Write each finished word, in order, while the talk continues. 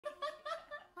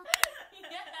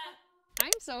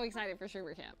so excited for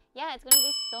streamer camp. Yeah, it's gonna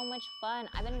be so much fun.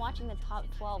 I've been watching the top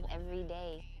 12 every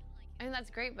day. I mean,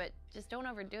 that's great, but just don't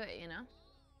overdo it, you know?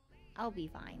 I'll be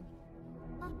fine.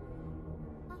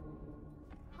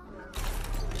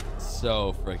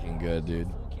 So freaking good, dude.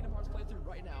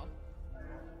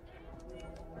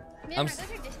 Man, are those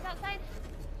your dishes outside?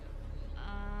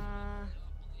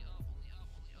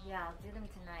 Yeah, I'll do them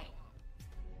tonight.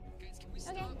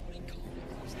 Okay.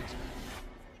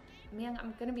 Myung,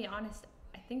 I'm gonna be honest.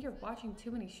 I think you're watching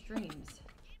too many streams.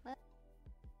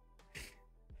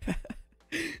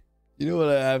 You know what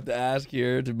I have to ask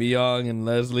here to Myung and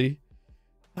Leslie?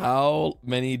 How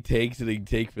many takes did he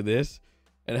take for this?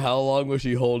 And how long was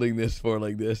she holding this for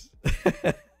like this?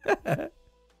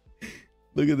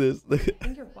 Look at this. Look at I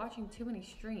think you're watching too many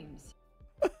streams.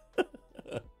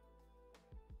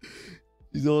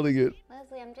 She's holding it.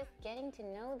 Leslie, I'm just getting to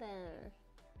know them.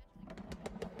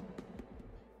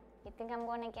 You think I'm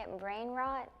going to get brain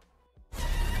rot?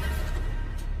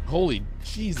 Holy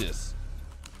Jesus.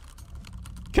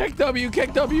 Kick W,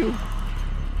 kick W.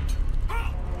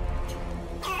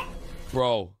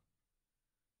 Bro,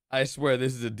 I swear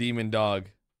this is a demon dog.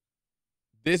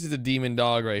 This is a demon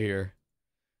dog right here.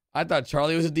 I thought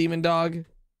Charlie was a demon dog.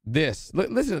 This,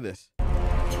 listen to this.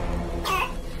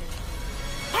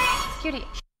 Cutie.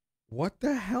 What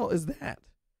the hell is that?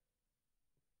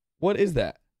 What is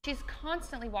that? She's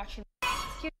constantly watching.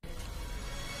 Cutie.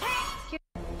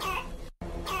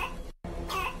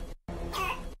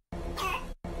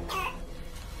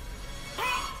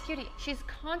 Cutie, she's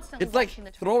constantly It's like watching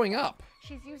the throwing up.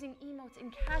 She's using emotes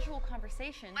in casual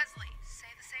conversation. Leslie, say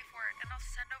the safe word and I'll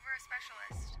send over a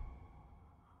specialist.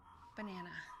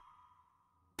 Banana.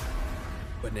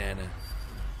 Banana.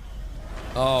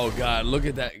 Oh God, look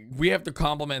at that. We have to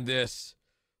compliment this.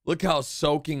 Look how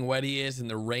soaking wet he is in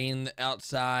the rain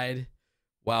outside.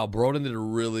 Wow, Broden did a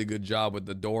really good job with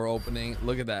the door opening.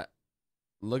 Look at that.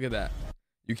 Look at that.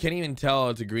 You can't even tell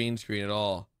it's a green screen at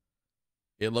all.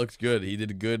 It looks good. He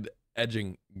did good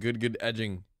edging. Good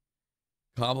edging.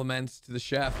 Compliments to the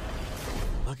chef.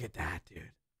 Look at that,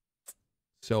 dude.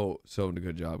 So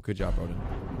good job. Good job, Broden.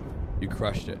 You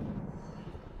crushed it.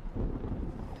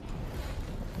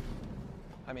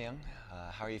 Hi, Myung.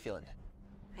 How are you feeling?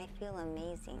 I feel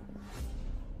amazing.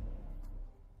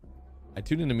 I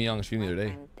tuned into Myung's stream the other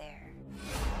day. I'm there.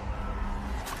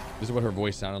 This is what her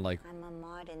voice sounded like. I'm a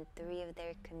mod in 3 of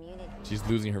their communities. She's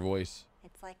losing her voice.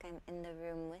 It's like I'm in the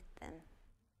room with them.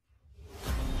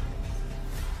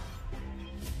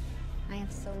 I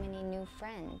have so many new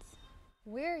friends.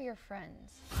 We're your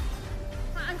friends.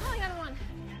 I'm calling 911.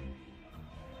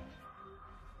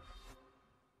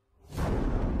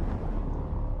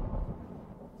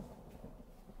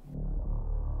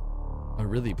 A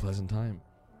really pleasant time.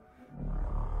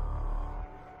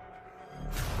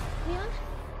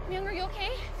 Myung, are you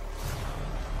okay?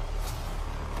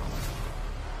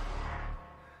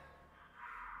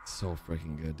 So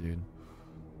freaking good, dude.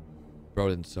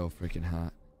 Broden's so freaking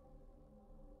hot.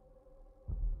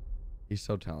 He's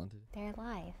so talented. They're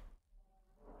alive.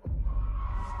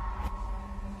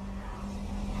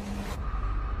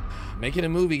 Make it a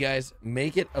movie, guys.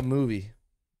 Make it a movie.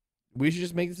 We should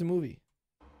just make this a movie.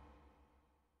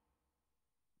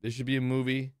 This should be a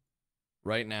movie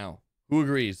right now. Who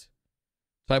agrees?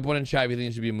 Type 1 in chat if you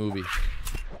think it should be a movie.